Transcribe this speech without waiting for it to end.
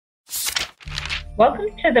Welcome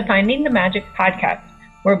to the Finding the Magic podcast,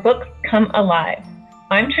 where books come alive.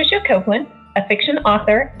 I'm Tricia Copeland, a fiction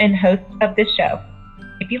author and host of this show.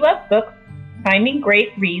 If you love books, finding great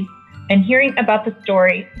reads, and hearing about the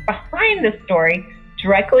story behind the story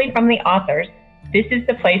directly from the authors, this is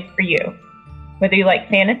the place for you. Whether you like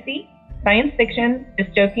fantasy, science fiction,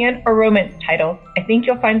 dystopian, or romance titles, I think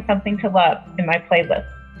you'll find something to love in my playlist.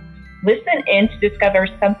 Listen in to discover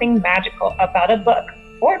something magical about a book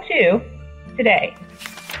or two today.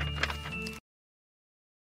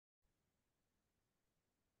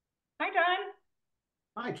 Hi, Don.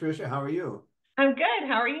 Hi, Tricia. How are you? I'm good.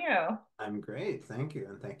 How are you? I'm great. Thank you.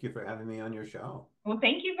 And thank you for having me on your show. Well,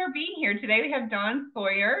 thank you for being here. Today we have Don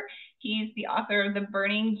Sawyer. He's the author of The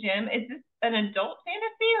Burning Gem. Is this an adult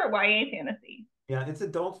fantasy or YA fantasy? Yeah, it's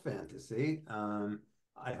adult fantasy.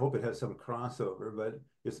 I hope it has some crossover, but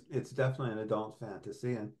it's definitely an adult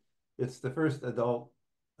fantasy, and it's the first adult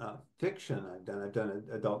fiction I've done. I've done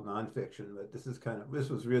adult nonfiction, but this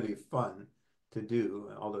was really fun to do,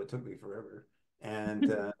 although it took me forever.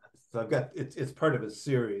 And so I've got it's part of a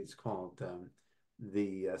series called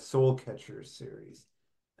the Soul Catcher series,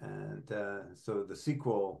 and so the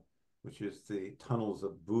sequel, which is the Tunnels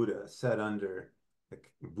of Buddha, set under the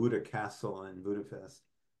Buddha Castle in Budapest,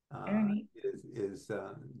 uh, Alright. is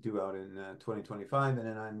due out in 2025, and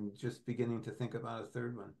then I'm just beginning to think about a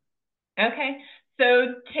third one. Okay.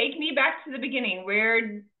 So take me back to the beginning.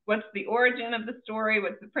 What's the origin of the story?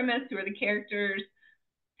 What's the premise? Who are the characters?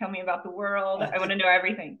 Tell me about the world. I want to It know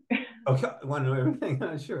everything. Okay, I want to know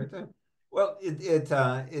everything. Sure thing. Well, it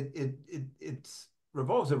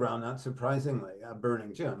revolves around, not surprisingly, a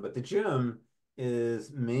burning gem, but the gem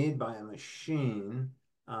is made by a machine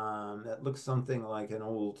that looks something like an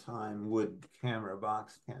old-time wood camera,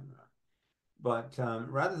 box camera. But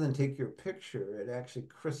rather than take your picture, it actually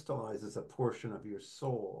crystallizes a portion of your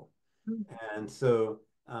soul. And so,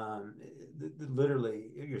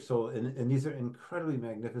 literally, your soul, and these are incredibly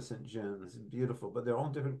magnificent gems, beautiful, but they're all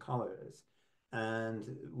different colors.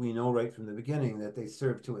 And we know right from the beginning that they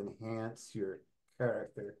serve to enhance your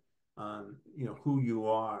character, who you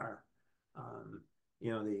are.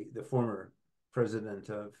 The former president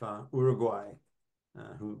of Uruguay,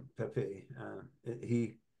 who Pepe,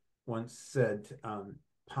 he once said,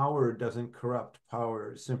 power doesn't corrupt,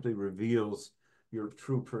 power simply reveals your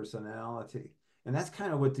true personality. And that's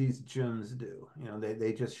kind of what these gems do.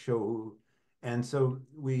 They just show who. And so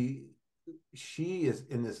she is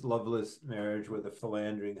in this loveless marriage with a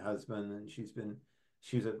philandering husband, and she's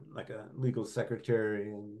like a legal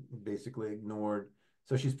secretary and basically ignored.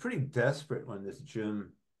 So she's pretty desperate when this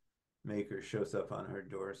gem maker shows up on her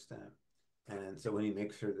doorstep. And so when he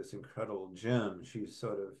makes her this incredible gem, she's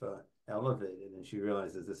sort of elevated, and she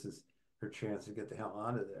realizes this is her chance to get the hell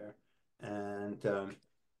out of there. And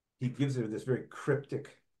he gives her this very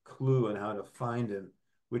cryptic clue on how to find him,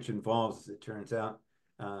 which involves, as it turns out,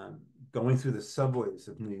 going through the subways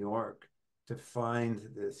of New York to find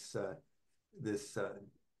this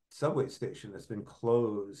subway station that's been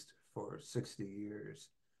closed for 60 years.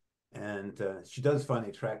 And she does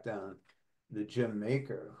finally track down the gem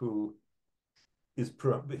maker, who his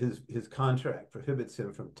contract prohibits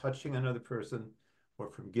him from touching another person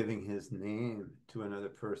or from giving his name to another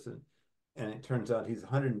person. And it turns out he's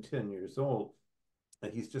 110 years old,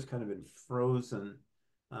 and he's just kind of been frozen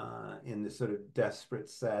in this sort of desperate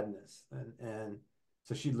sadness. And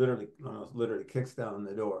so she almost literally kicks down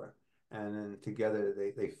the door, and then together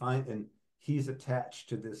they find, and he's attached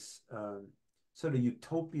to this sort of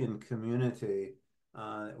utopian community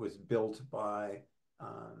that was built by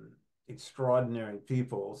extraordinary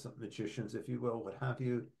people, some magicians, if you will, what have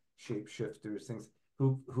you, shapeshifters, things,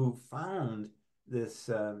 who found this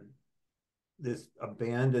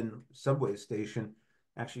abandoned subway station,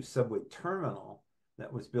 actually subway terminal,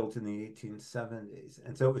 that was built in the 1870s.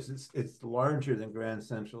 And so it's larger than Grand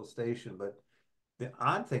Central Station. But the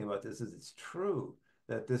odd thing about this is it's true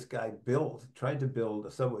that this guy tried to build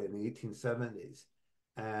a subway in the 1870s.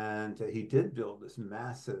 And he did build this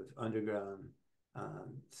massive underground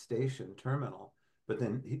station terminal, but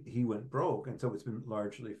then he went broke. And so it's been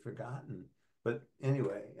largely forgotten. But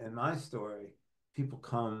anyway, in my story, people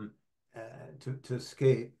come to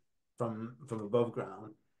escape from above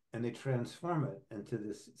ground, and they transform it into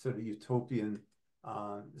this sort of utopian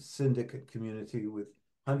syndicate community with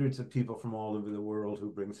hundreds of people from all over the world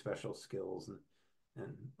who bring special skills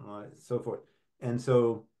and so forth. And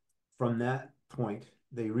so from that point,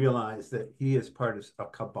 they realize that he is part of a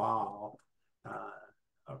cabal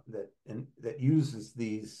that uses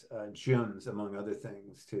these gems, among other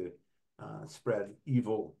things, to spread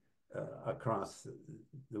evil across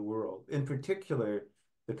the world. In particular,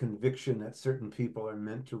 the conviction that certain people are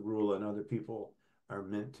meant to rule and other people are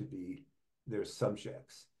meant to be their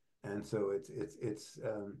subjects. And so it's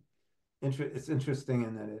interesting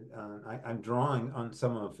in that I'm drawing on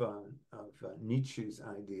some of Nietzsche's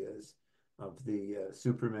ideas of the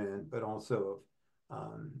Superman, but also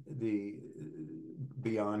of the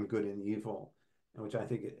beyond good and evil, which I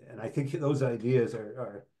think those ideas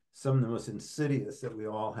are some of the most insidious that we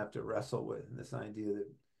all have to wrestle with. And this idea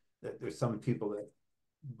that there's some people that,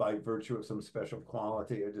 by virtue of some special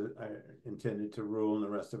quality, are intended to rule, and the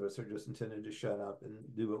rest of us are just intended to shut up and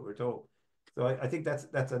do what we're told. So I think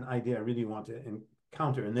that's an idea I really want to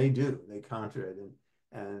encounter, and they do. They counter it,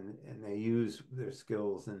 and they use their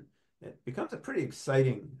skills, and it becomes a pretty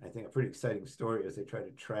exciting story as they try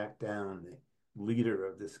to track down the leader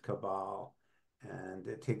of this cabal, and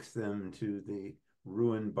it takes them to the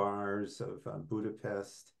ruined bars of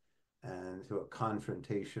Budapest and to a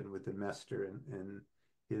confrontation with the master in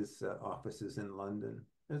his offices in London.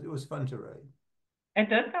 It was fun to write. It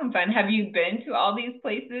does sound fun. Have you been to all these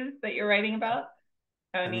places that you're writing about?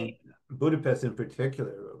 Oh, I mean, neat. Budapest in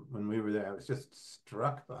particular, when we were there, I was just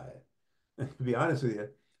struck by it. To be honest with you,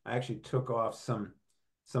 I actually took off some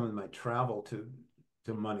of my travel to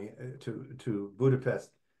money to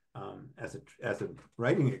Budapest as a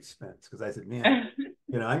writing expense, because I said, man,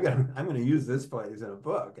 I'm going to use this place in a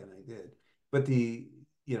book, and I did. But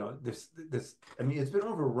this I mean, it's been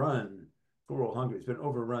overrun. Poor old Hungary has been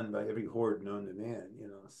overrun by every horde known to man.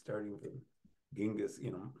 Starting from Genghis,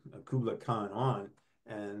 Kublai Khan on,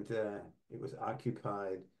 and it was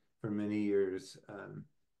occupied for many years.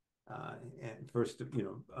 And first,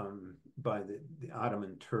 by the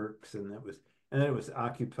Ottoman Turks, and then it was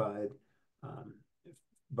occupied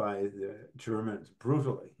by the Germans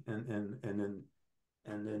brutally, and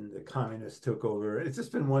then the communists took over. It's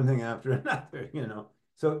just been one thing after another.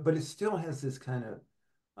 So, but it still has this kind of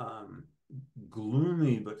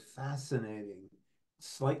gloomy but fascinating,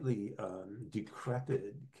 slightly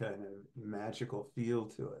decrepit kind of magical feel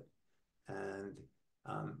to it. And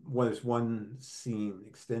there's one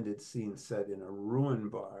extended scene set in a ruin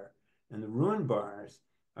bar, and the ruin bars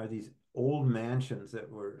are these old mansions that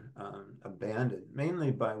were abandoned,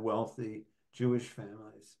 mainly by wealthy Jewish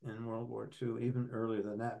families in World War II, even earlier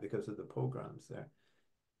than that because of the pogroms there.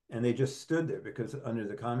 And they just stood there because under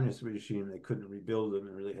the communist regime, they couldn't rebuild them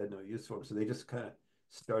and really had no use for them. So they just kind of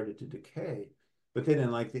started to decay. But then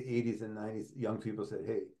in like the 80s and 90s, young people said,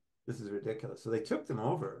 hey, this is ridiculous. So they took them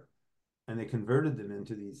over and they converted them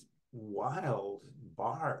into these wild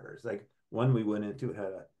bars. Like one we went into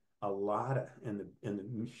had a lotta in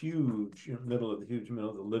the huge middle of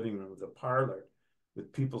the living room with a parlor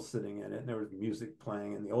with people sitting in it, and there was music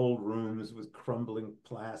playing, and the old rooms with crumbling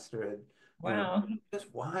plaster had, Wow.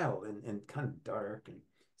 just wild and kind of dark. And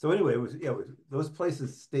so anyway, those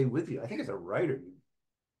places stay with you. I think as a writer,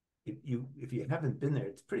 if you haven't been there,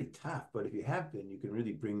 it's pretty tough. But if you have been, you can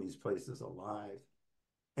really bring these places alive.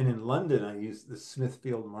 And in London, I used the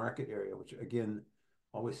Smithfield Market area, which again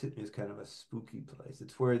always hit me as kind of a spooky place.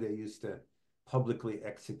 It's where they used to publicly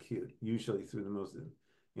execute, usually through the most,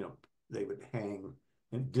 they would hang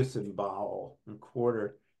and disembowel and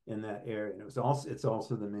quarter in that area. And it's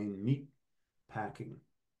also the main meat packing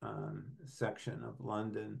section of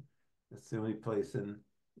London. It's the only place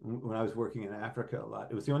when I was working in Africa a lot,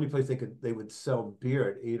 it was the only place they would sell beer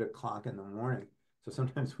at 8 o'clock in the morning. So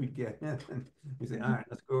sometimes we'd get in and we say, all right,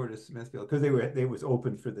 let's go over to Smithfield, because they was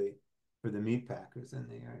open for the meat packers in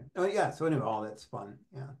the area. Oh yeah, so anyway, all that's fun.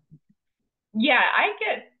 Yeah. Yeah, I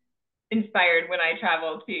get inspired when I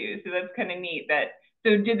travel too. So that's kind of neat.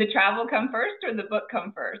 So did the travel come first or the book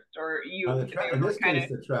come first? Or In were this kind case,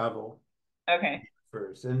 the travel okay.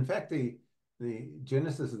 first. And in fact, the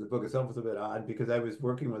genesis of the book itself was a bit odd because I was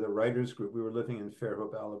working with a writers group. We were living in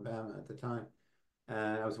Fairhope, Alabama at the time.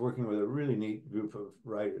 And I was working with a really neat group of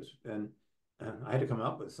writers. And I had to come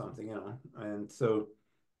up with something. And so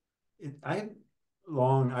I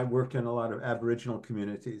worked in a lot of Aboriginal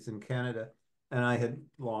communities in Canada, and I had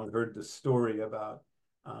long heard the story about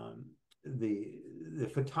the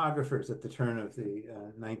photographers at the turn of the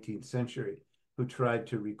 19th century who tried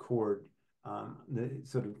to record the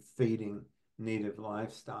sort of fading native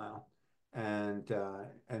lifestyle. And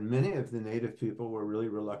many of the native people were really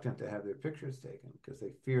reluctant to have their pictures taken because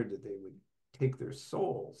they feared that they would take their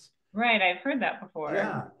souls. Right, I've heard that before.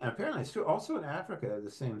 Yeah, and apparently it's true. Also in Africa, the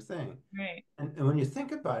same thing. Right. And when you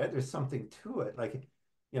think about it, there's something to it. Like,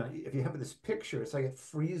 if you have this picture, it's like it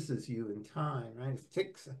freezes you in time, right? It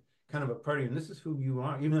takes kind of a part of you, and this is who you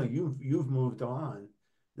are. Even though you've moved on,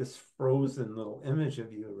 this frozen little image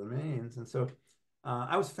of you remains. And so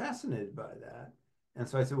I was fascinated by that. And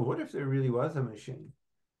so I said, well, what if there really was a machine?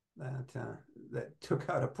 that took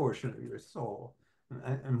out a portion of your soul.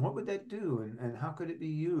 And what would that do? And how could it be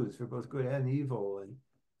used for both good and evil?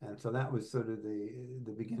 And so that was sort of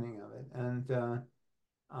the beginning of it. And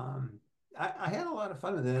um, I had a lot of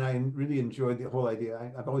fun with it, and I really enjoyed the whole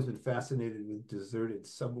idea. I've always been fascinated with deserted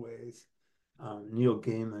subways. Neil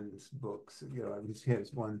Gaiman's books, he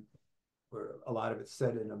has one where a lot of it's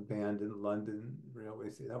set in abandoned London railway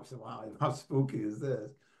station. I was like, wow, how spooky is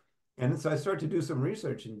this? And so I started to do some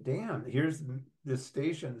research, and damn, here's this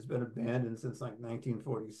station has been abandoned since like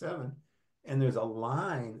 1947. And there's a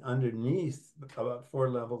line underneath, about 4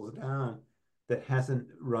 levels down, that hasn't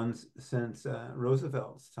run since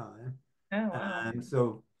Roosevelt's time. Oh, wow. And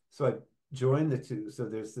so I joined the two. So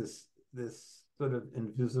there's this sort of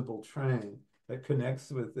invisible train that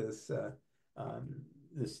connects with this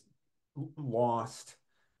lost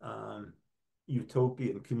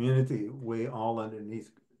utopian community way all underneath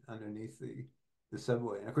the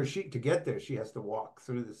subway. And of course, to get there, she has to walk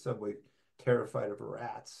through the subway, terrified of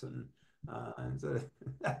rats, and so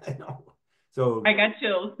I know. So I got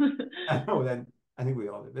chills. I know that I think we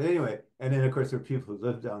all did. But anyway, and then of course there are people who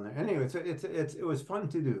live down there. Anyway, so it was fun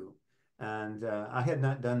to do, and I had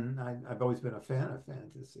not done. I've always been a fan of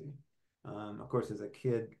fantasy. Of course, as a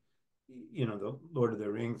kid, the Lord of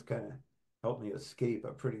the Rings kind of helped me escape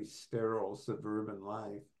a pretty sterile suburban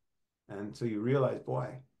life, and so you realize, boy,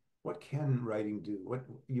 what can writing do? What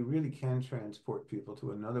you really can transport people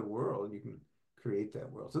to another world. You can create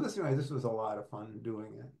that world. So this was a lot of fun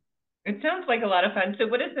doing it. It sounds like a lot of fun. So,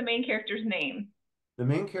 what is the main character's name? The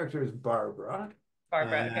main character is Barbara,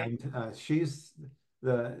 Barbara. Okay. and she's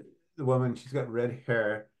the woman. She's got red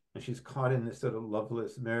hair, and she's caught in this sort of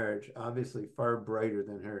loveless marriage, obviously far brighter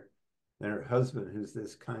than her husband, who's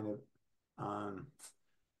this kind of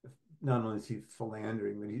not only is he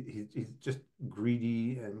philandering, but he's just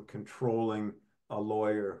greedy and controlling, a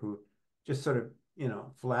lawyer who just sort of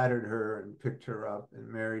flattered her and picked her up and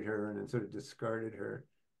married her and then sort of discarded her.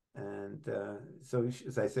 And so,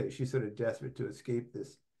 as I say, she's sort of desperate to escape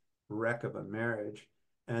this wreck of a marriage.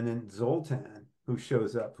 And then Zoltan, who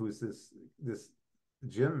shows up, who's this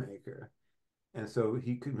gem maker. And so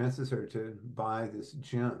he convinces her to buy this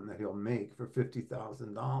gem that he'll make for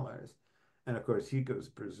 $50,000. And of course, he goes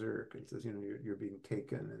berserk and says, you're being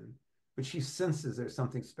taken. But she senses there's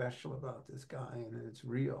something special about this guy, and it's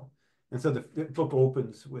real. And so the book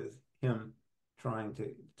opens with him trying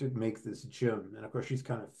to make this gem. And of course, she's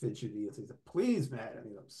kind of fidgety and says, please, madam,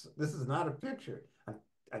 this is not a picture.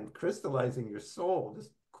 I'm crystallizing your soul. Just,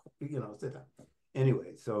 sit down.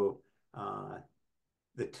 Anyway, so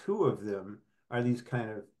the two of them are these kind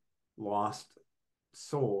of lost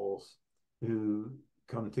souls who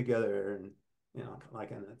come together and,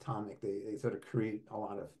 like an atomic, they sort of create a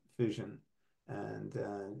lot of fission. And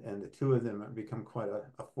the two of them become quite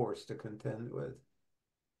a force to contend with.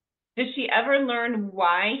 Did she ever learn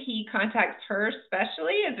why he contacts her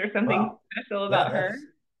specially? Is there something Well, special about her?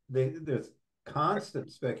 there's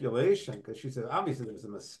constant speculation because she said obviously there was a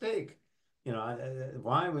mistake.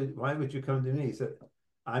 Why would you come to me? He said,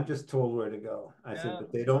 I'm just told where to go. I said,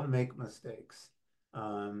 but they don't make mistakes.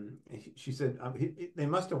 She said, they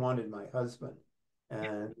must have wanted my husband.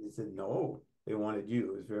 And he said, no, they wanted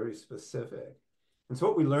you. It was very specific. And so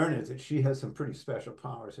what we learn is that she has some pretty special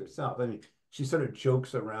powers herself. I mean, she sort of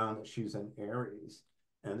jokes around that she's an Aries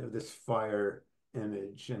and this fire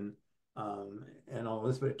image and all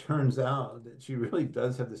this, but it turns out that she really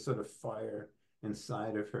does have this sort of fire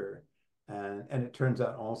inside of her. And it turns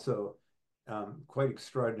out also quite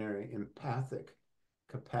extraordinary empathic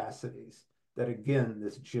capacities that, again,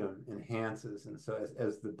 this gem enhances. And so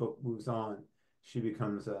as the book moves on, she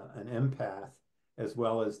becomes an empath as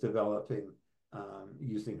well as developing,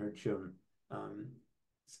 using her gem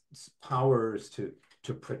powers to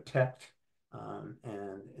protect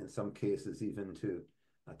and in some cases even to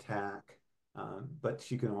attack. But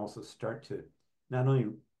she can also start to not only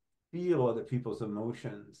feel other people's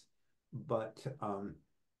emotions, but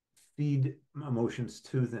feed emotions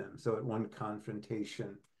to them. So at one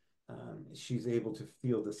confrontation, she's able to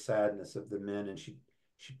feel the sadness of the men, and she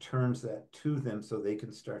turns that to them so they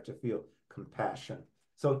can start to feel compassion.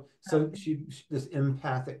 So this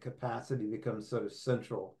empathic capacity becomes sort of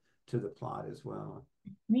central to the plot as well.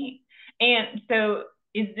 Neat. And so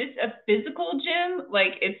is this a physical gym?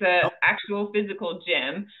 Like it's a Nope, actual physical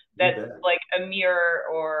gym you that's bet. like a mirror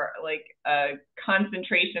or like a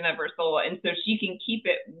concentration of her soul, and so she can keep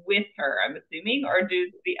it with her, I'm assuming, or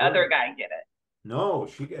does the other Sure. guy get it? No,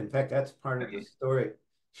 in fact, that's part of the Okay. story.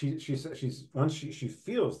 She's once she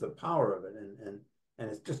feels the power of it, and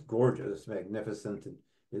it's just gorgeous, magnificent, and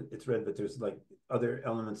it's red, but there's like other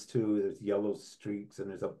elements too. There's yellow streaks, and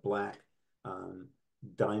there's a black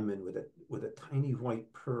diamond with a tiny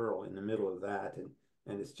white pearl in the middle of that,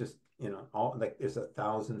 and it's just, you know, all like there's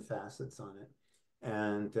 1,000 facets on it,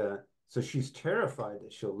 and so she's terrified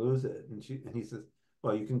that she'll lose it, and he says,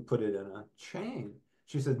 well, you can put it in a chain.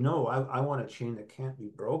 She said, no, I want a chain that can't be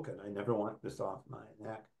broken. I never want this off my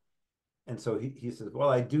neck. And so he says, well,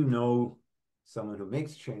 I do know someone who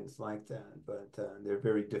makes chains like that, but they're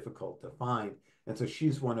very difficult to find. And so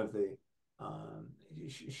um,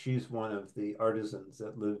 she's one of the artisans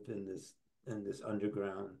that lived in this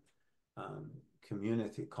underground um,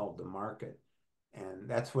 community called the Market. And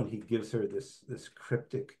that's when he gives her this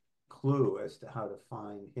cryptic clue as to how to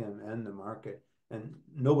find him and the Market. And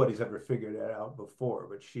nobody's ever figured that out before,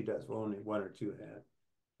 but she does. Well, only one or two have.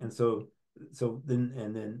 And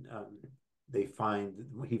then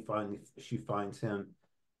she finds him.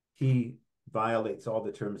 He violates all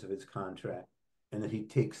the terms of his contract, and then he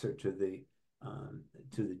takes her to the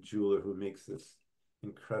jeweler who makes this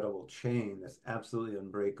incredible chain that's absolutely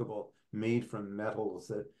unbreakable, made from metals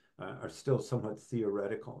that are still somewhat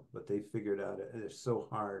theoretical, but they figured out they're so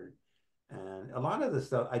hard. And a lot of the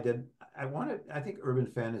stuff I think urban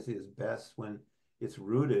fantasy is best when it's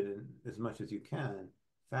rooted in, as much as you can,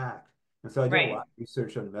 fact. And so I did a lot of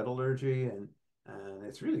research on metallurgy, and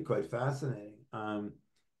it's really quite fascinating.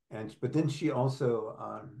 But then she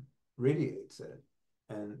also radiates it,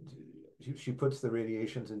 and she puts the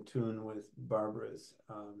radiations in tune with Barbara's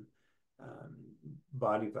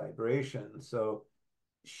body vibration. So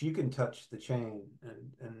she can touch the chain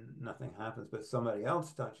and nothing happens, but somebody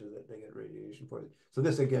else touches it, they get radiation poisoning. So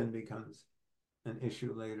this again becomes an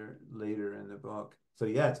issue later in the book. So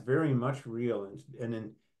yeah, it's very much real, and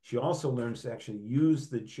then she also learns to actually use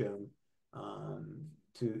the gem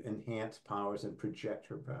to enhance powers and project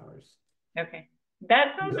her powers. Okay,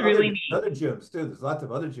 that sounds really neat. Other gems too. There's lots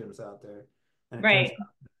of other gems out there, and it turns Right. out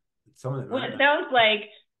some of them Well, aren't. it sounds like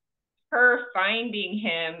her finding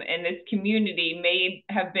him in this community may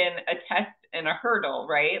have been a test and a hurdle,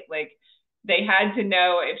 right? Like they had to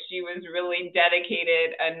know if she was really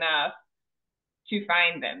dedicated enough to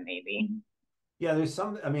find them, maybe. Yeah, there's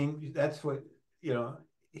some. I mean, that's what, you know.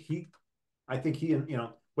 I think he, and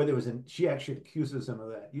whether it was she actually accuses him of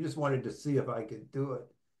that. You just wanted to see if I could do it,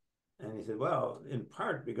 and he said, well, in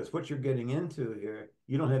part because what you're getting into here,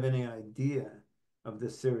 you don't have any idea of the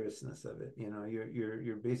seriousness of it.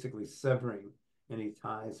 You're basically severing any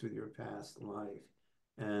ties with your past life,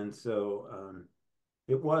 and so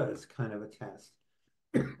it was kind of a test.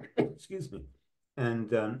 Excuse me,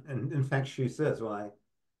 and in fact, she says, well,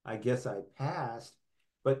 I guess I passed,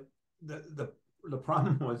 but the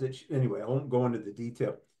problem was that anyway, I won't go into the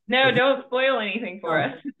detail. No, But don't spoil anything for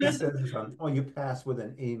us. he says, "Oh, you passed with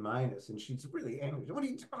an A minus," and she's really angry. What are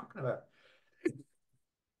you talking about?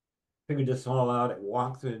 Figured this all out. I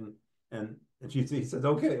walked in, and he says,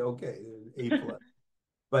 "Okay, A plus."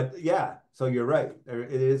 But yeah, so you're right.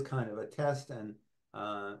 It is kind of a test, and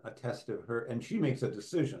a test of her, and she makes a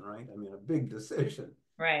decision, right? I mean, a big decision,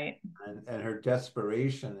 Right. and her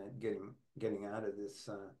desperation at getting out of this,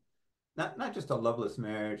 not just a loveless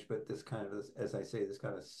marriage, but this kind of, as I say, this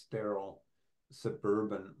kind of sterile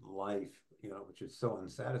suburban life, which is so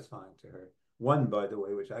unsatisfying to her. One, by the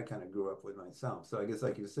way, which I kind of grew up with myself. So I guess,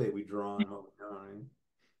 like you say, we draw on what we know, right?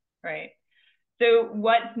 Right. So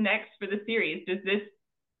what's next for the series? Does this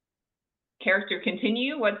character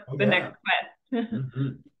continue? What's Oh the yeah. next quest? Mm-hmm.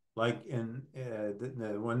 Like in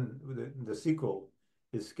the sequel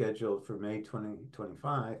is scheduled for May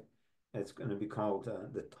 2025. It's going to be called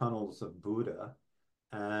The Tunnels of Buddha,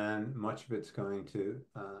 and much of it's going to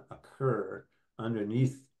occur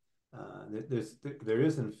underneath. There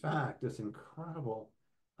is in fact this incredible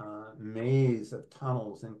maze of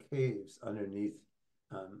tunnels and caves underneath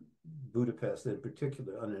Budapest, in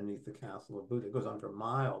particular underneath the Castle of Buddha. It goes on for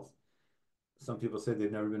miles. Some people say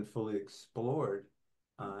they've never been fully explored,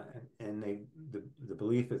 and the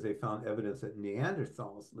belief is they found evidence that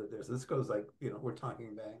Neanderthals lived there. So this goes like, we're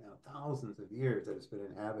talking back now thousands of years that it's been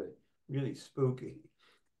inhabited. Really spooky.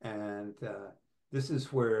 And this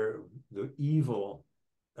is where the evil,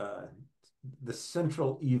 the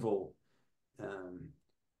central evil, um,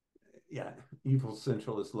 evil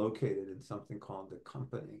central is located in something called the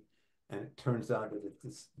Company. And it turns out that it's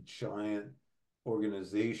this giant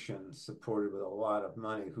organization supported with a lot of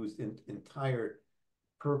money whose entire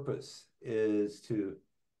purpose is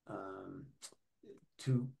um,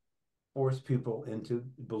 to force people into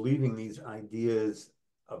believing these ideas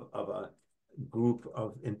of a group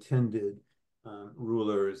of intended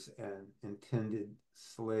rulers and intended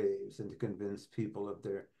slaves, and to convince people of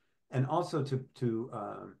their and also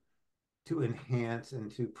to enhance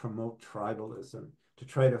and to promote tribalism, to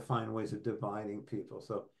try to find ways of dividing people.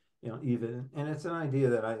 So, even, and it's an idea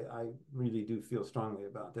that I really do feel strongly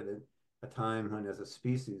about, that at a time when as a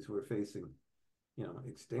species we're facing,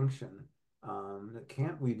 extinction,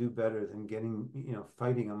 can't we do better than getting,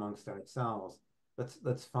 fighting amongst ourselves?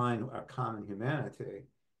 Let's find our common humanity.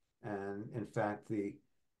 And in fact, the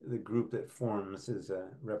group that forms is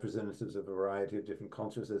representatives of a variety of different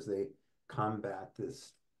cultures as they combat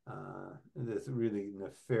this really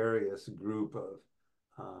nefarious group of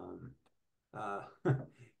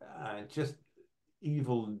just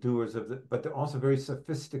evil doers but they're also very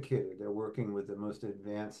sophisticated. They're working with the most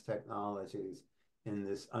advanced technologies in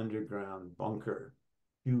this underground bunker,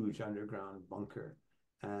 huge underground bunker.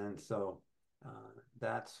 And so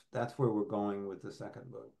that's where we're going with the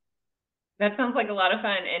second book. That sounds like a lot of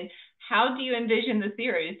fun. And how do you envision the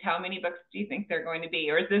series? How many books do you think they're going to be?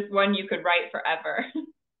 Or is this one you could write forever?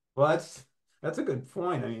 Well, that's a good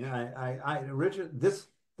point. I mean, the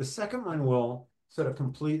second one will sort of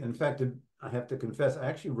complete. In fact, I have to confess, I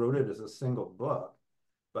actually wrote it as a single book,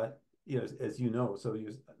 but as you know,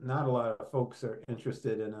 not a lot of folks are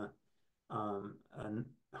interested in a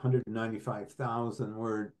 195,000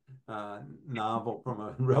 word novel from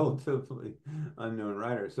a relatively unknown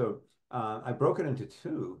writer. So I broke it into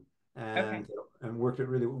two, Okay. and worked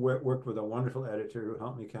with a wonderful editor who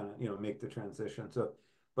helped me kind of make the transition. So,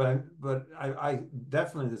 I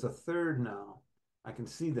definitely, there's a third now. I can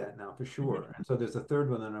see that now for sure. And so there's a third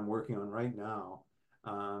one that I'm working on right now,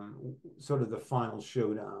 sort of the final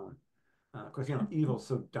showdown. Of course, evil's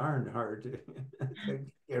so darned hard to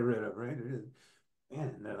get rid of, right? It is,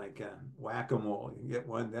 man, they're like whack-a-mole. You get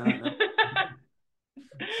one down.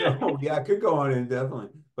 So yeah, I could go on indefinitely,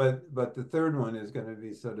 but the third one is going to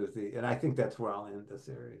be sort of and I think that's where I'll end the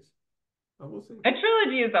series. But we'll see. A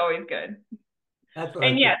trilogy is always good. That's what I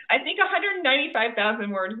And think. yes, I think 195,000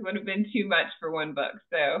 words would have been too much for one book.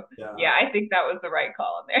 So yeah, Yeah. I think that was the right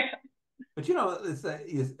call in there. But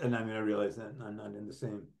and I mean, I realize that I'm not in the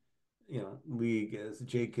same, league as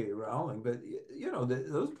J.K. Rowling, but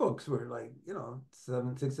those books were like,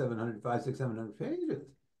 700 pages.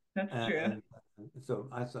 That's true. And so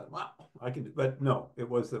I thought, wow, I could, but no, it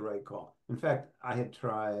was the right call. In fact, I had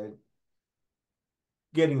tried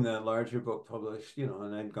getting the larger book published,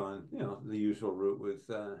 and I'd gone, the usual route with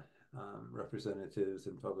representatives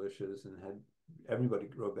and publishers, and had everybody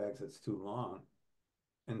wrote back, it's too long.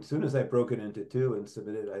 And as soon as I broke it into two and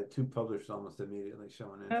submitted, I had two published almost immediately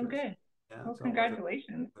showing Oh, interest. good. Yeah, Well, so it wasn't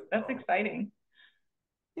congratulations. a good That's call. exciting.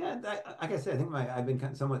 Yeah, like I said, I think I've been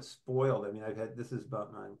kind of somewhat spoiled. I mean, this is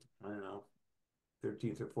about my, I don't know,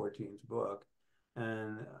 13th or 14th book,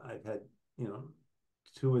 and I've had,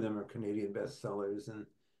 two of them are Canadian bestsellers, and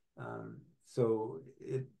so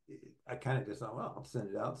I kind of just thought, well, I'll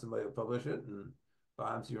send it out, somebody will publish it, and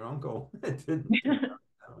Bob's your uncle. It didn't turn out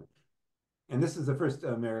that way. And this is the first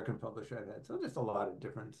American publisher I've had, so just a lot of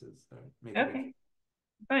differences make it Okay,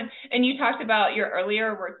 fun. And you talked about your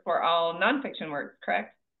earlier works were all nonfiction works,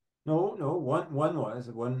 correct? No, no.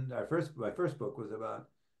 My first book was about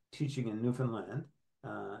teaching in Newfoundland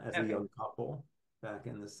as a Okay. young couple back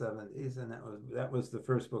in the 70s, and that was the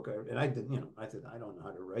first book and I did, I said I don't know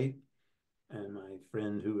how to write, and my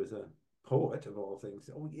friend who is a poet of all things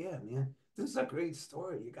said, oh yeah, man, this is a great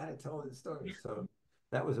story. You got to tell this story. So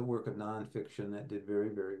that was a work of nonfiction that did very,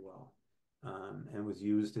 very well, and was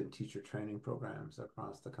used in teacher training programs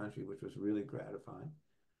across the country, which was really gratifying.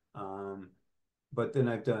 Um, but then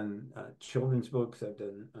I've done children's books. I've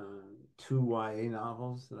done two YA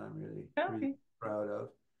novels that I'm really, really Okay. proud of.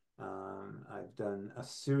 I've done a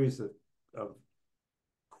series of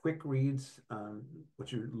quick reads,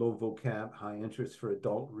 which are low vocab, high interest for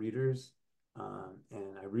adult readers.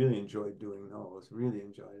 And I really enjoyed doing those, really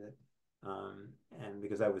enjoyed it. And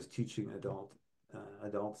because I was teaching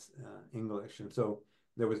adults English. And so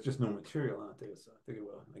there was just no material out there. So I figured,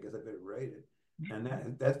 well, I guess I better write it.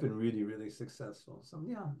 And that's been really, really successful. So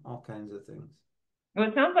yeah, all kinds of things. Well,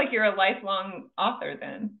 it sounds like you're a lifelong author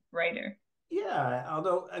then, writer. Yeah,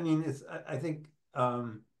 although I mean, I think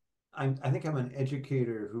I think I'm an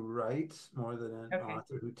educator who writes more than an Okay.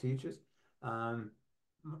 author who teaches. Um,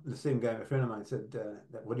 the same guy, a friend of mine, said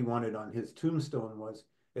that what he wanted on his tombstone was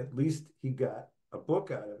at least he got a book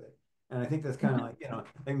out of it. And I think that's kind of like,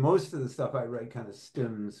 like most of the stuff I write kind of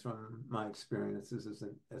stems from my experiences as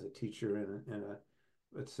a teacher in a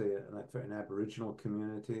let's say, like for an Aboriginal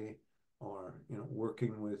community, or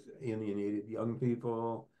working with alienated young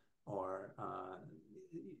people, or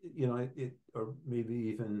or maybe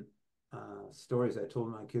even stories I told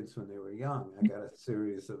my kids when they were young. I got a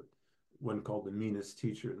series of one called The Meanest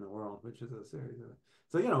Teacher in the World, which is a series of,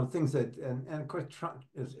 so, you know, things that, and of course,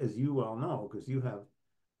 as you well know, because you have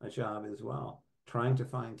a job as well, trying to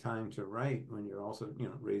find time to write when you're also, you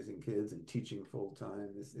know, raising kids and teaching full time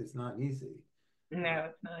is not easy. No,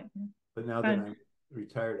 it's not. But now that I'm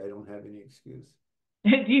retired, I don't have any excuse.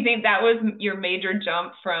 Do you think that was your major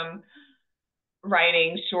jump from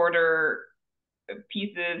writing shorter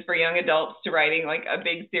pieces for young adults to writing like a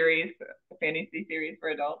big series, a fantasy series for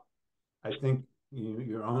adults? I think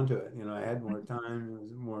you're onto it. You know, I had more time. It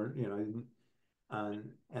was more, you know,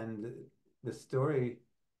 and the story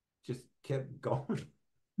just kept going.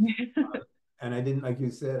 And I didn't, like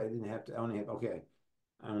you said, I didn't have to, I only have, okay,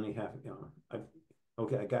 I only have, you know,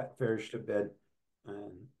 okay, I got Farish to bed,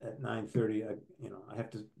 and at 9:30, you know, I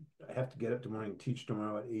have to get up tomorrow and teach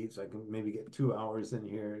tomorrow at 8, so I can maybe get 2 hours in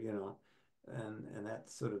here, you know, and that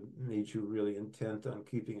sort of made you really intent on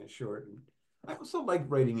keeping it short. And I also like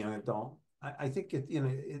writing young adult. I think you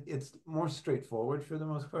know, it's more straightforward for the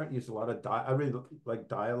most part. Use a lot of I really like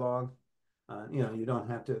dialogue. You know, you don't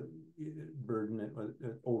have to burden it with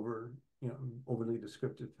you know, overly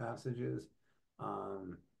descriptive passages.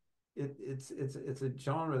 Um, it's a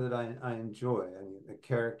genre that I enjoy. I mean, the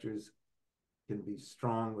characters can be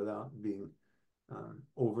strong without being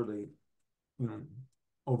overly, you know,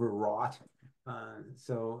 overwrought.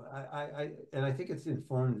 So and I think it's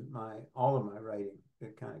informed all of my writing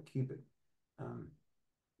that kind of keep it, um,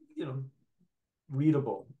 you know,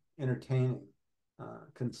 readable, entertaining,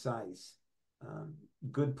 concise, um,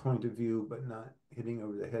 good point of view, but not hitting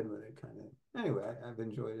over the head with it kind of. Anyway, I've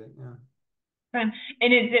enjoyed it. Yeah. Fun.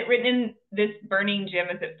 And is it written in this burning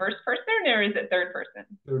gym? Is it first person or is it third person?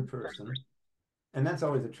 Third person. And that's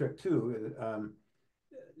always a trick too.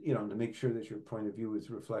 You know, to make sure that your point of view is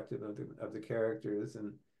reflective of the characters.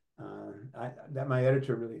 And that my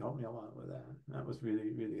editor really helped me a lot with that. That was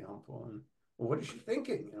really, really helpful. And well, what is she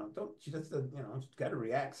thinking? You know, don't she just you know, she's got to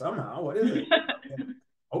react somehow. What is it?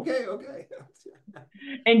 Okay, okay.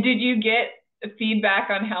 And did you get feedback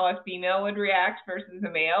on how a female would react versus a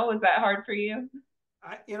male? Was that hard for you?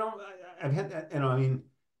 You know, I've had that. You know, I mean,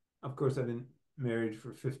 of course, I've been married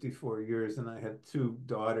for 54 years, and I have 2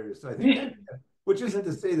 daughters. So I think which isn't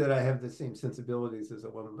to say that I have the same sensibilities as a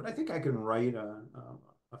woman, but I think I can write a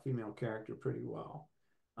female character pretty well.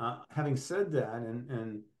 Having said that,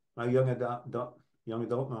 and my young adult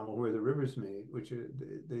novel, Where the Rivers Meet, which is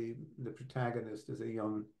the protagonist is a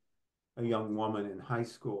young woman in high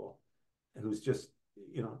school who's just,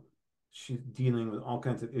 you know, she's dealing with all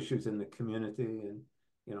kinds of issues in the community, and,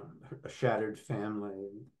 you know, a shattered family,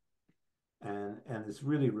 and this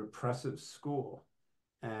really repressive school.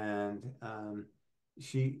 And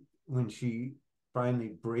when she finally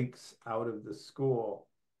breaks out of the school,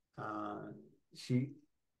 she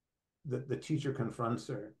the teacher confronts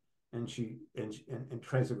her, and and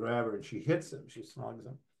tries to grab her, and she hits him, she slugs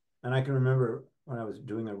him. And I can remember when I was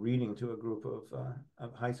doing a reading to a group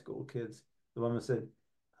of high school kids, the woman said,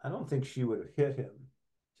 I don't think she would have hit him.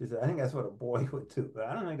 She said, I think that's what a boy would do, but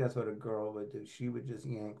I don't think that's what a girl would do. She would just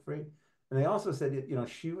yank free. And they also said, you know,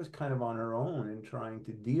 she was kind of on her own in trying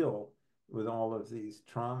to deal with all of these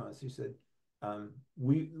traumas. She said,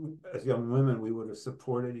 we, as young women, we would have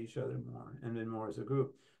supported each other more and then more as a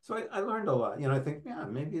group. So I learned a lot. You know, I think, yeah,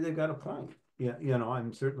 maybe they've got a point. Yeah, you know,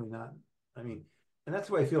 I'm certainly not, I mean, and that's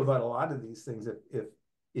the way I feel about a lot of these things.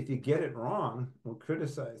 If you get it wrong, well,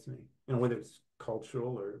 criticize me, you know, whether it's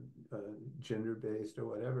cultural or gender-based or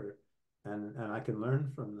whatever, and I can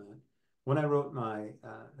learn from that. When I wrote my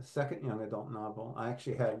second young adult novel, I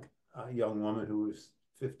actually had a young woman who was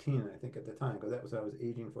 15, I think, at the time, because that was what I was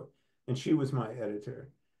aging for, and she was my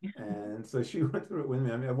editor, and so she went through it with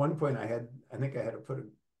me. I mean, at one point, I think I had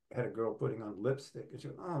to had a girl putting on lipstick, and she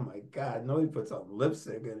went, "Oh my God, nobody puts on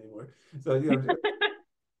lipstick anymore." So, you know,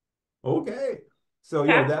 okay. So, you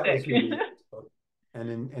know, that was really useful.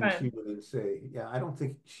 And she would say, yeah, I don't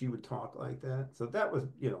think she would talk like that. So that was,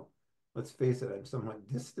 you know, let's face it, I'm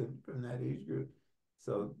somewhat distant from that age group.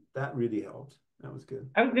 So that really helped. That was good.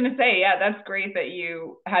 I was gonna say, yeah, that's great that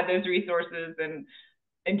you had those resources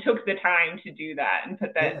and took the time to do that and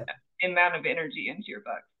put that amount of energy into your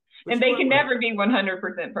books. But and they can never be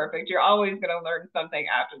 100% perfect. You're always going to learn something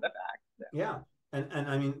after the fact. So. Yeah. And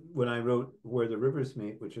I mean, when I wrote Where the Rivers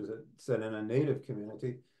Meet, which is set in a native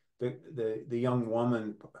community, the young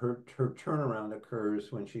woman, her turnaround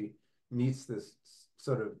occurs when she meets this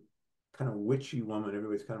sort of kind of witchy woman.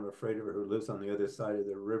 Everybody's kind of afraid of her, who lives on the other side of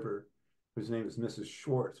the river, whose name is Mrs.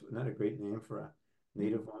 Schwartz. Isn't that a great name for a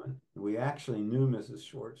native woman? And we actually knew Mrs.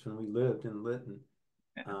 Schwartz when we lived in Lytton.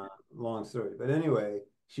 Long story. But anyway,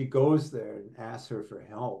 she goes there and asks her for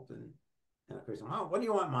help. And of course, well, what do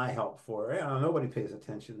you want my help for? Nobody pays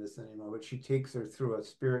attention to this anymore, but she takes her through a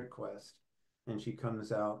spirit quest and she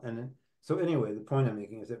comes out. And then, so anyway, the point I'm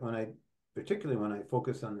making is that particularly when I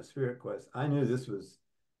focused on the spirit quest, I knew this was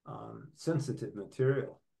sensitive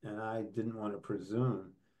material and I didn't want to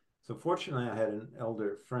presume. So fortunately, I had an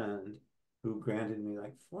elder friend who granted me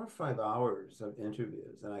like 4 or 5 hours of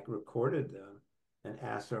interviews, and I recorded them and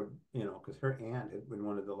asked her, because her aunt had been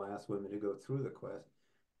one of the last women to go through the quest.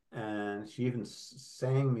 And she even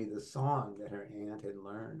sang me the song that her aunt had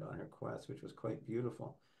learned on her quest, which was quite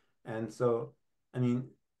beautiful. And so, I mean,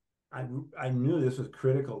 I knew this was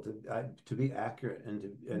critical to be accurate,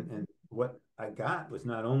 and what I got was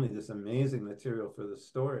not only this amazing material for the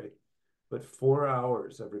story, but 4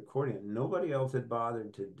 hours of recording nobody else had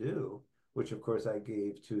bothered to do, which of course I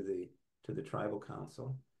gave to the tribal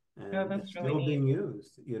council, and it's really still neat. being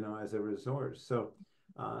used, as a resource. So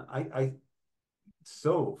I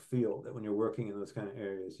so feel that when you're working in those kind of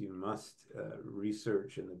areas, you must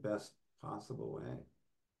research in the best possible way.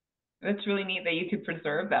 It's really neat that you could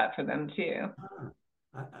preserve that for them too.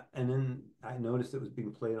 And then I noticed it was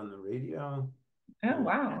being played on the radio. Oh,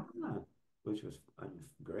 wow. Which was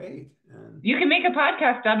great. And you can make a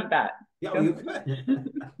podcast out of that. Yeah, you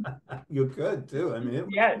could. You could too. I mean,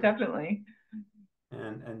 yeah, definitely.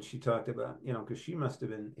 And she talked about, because she must have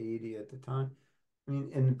been 80 at the time. I mean,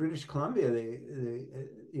 in British Columbia, the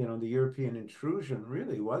European intrusion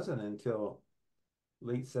really wasn't until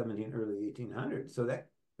late 17, early 1800s. So that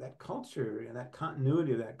culture and that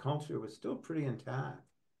continuity of that culture was still pretty intact.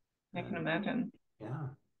 I can imagine. Yeah.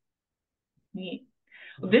 Neat.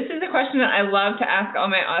 Well, this is a question that I love to ask all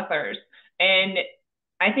my authors. And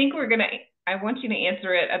I think I want you to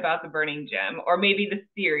answer it about the Burning Gem, or maybe the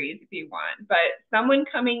series if you want. But someone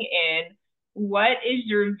coming in, what is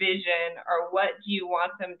your vision, or what do you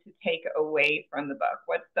want them to take away from the book?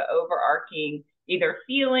 What's the overarching either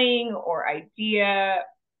feeling or idea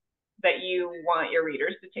that you want your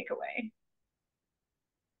readers to take away?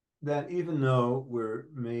 That even though we're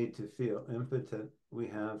made to feel impotent, we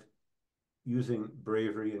have, using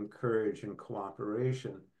bravery and courage and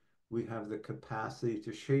cooperation, we have the capacity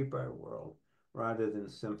to shape our world rather than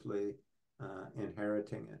simply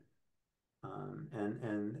inheriting it.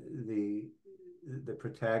 And the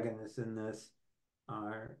protagonists in this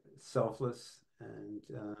are selfless and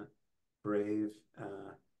brave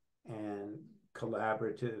and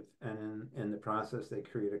collaborative, and in the process they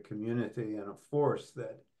create a community and a force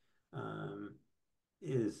that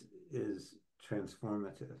is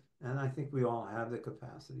transformative. And I think we all have the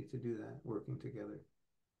capacity to do that, working together.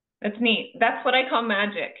 That's neat. That's what I call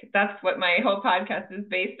magic. That's what my whole podcast is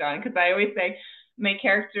based on, because I always say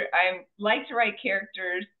I like to write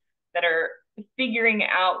characters that are figuring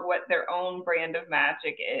out what their own brand of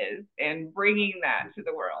magic is and bringing that to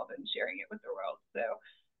the world and sharing it with the world. So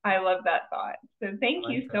I love that thought. So thank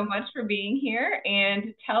you so much for being here,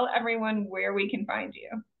 and tell everyone where we can find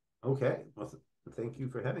you. Okay. Well, thank you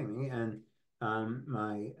for having me. And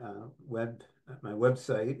my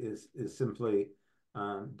website is simply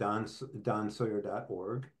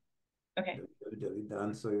donsawyer.org. Okay.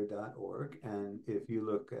 www.donsawyer.org. And if you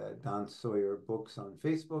look at Don Sawyer Books on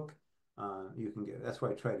Facebook, you can get. That's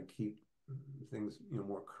why I try to keep things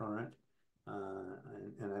more current.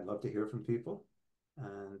 And I'd love to hear from people.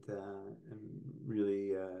 And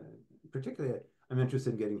really, particularly, I'm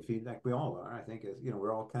interested in getting feedback. We all are. I think, as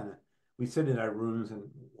we're all we sit in our rooms and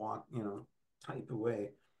walk, type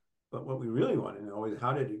away. But what we really want to know is,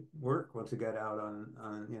 how did it work once it got out on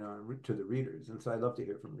to the readers? And so I'd love to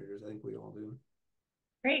hear from readers. I think we all do.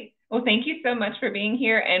 Great. Well, thank you so much for being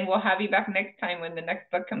here, and we'll have you back next time when the next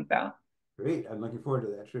book comes out. Great. I'm looking forward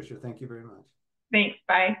to that, Tricia. Thank you very much. Thanks.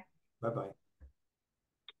 Bye. Bye-bye.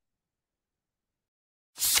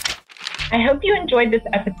 I hope you enjoyed this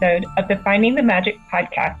episode of the Finding the Magic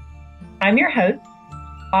podcast. I'm your host,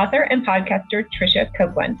 author and podcaster Tricia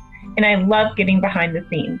Copeland, and I love getting behind the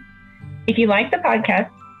scenes. If you like the podcast,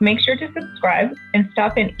 make sure to subscribe and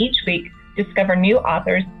stop in each week to discover new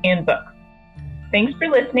authors and books. Thanks for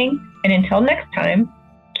listening, and until next time,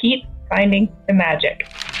 keep finding the magic.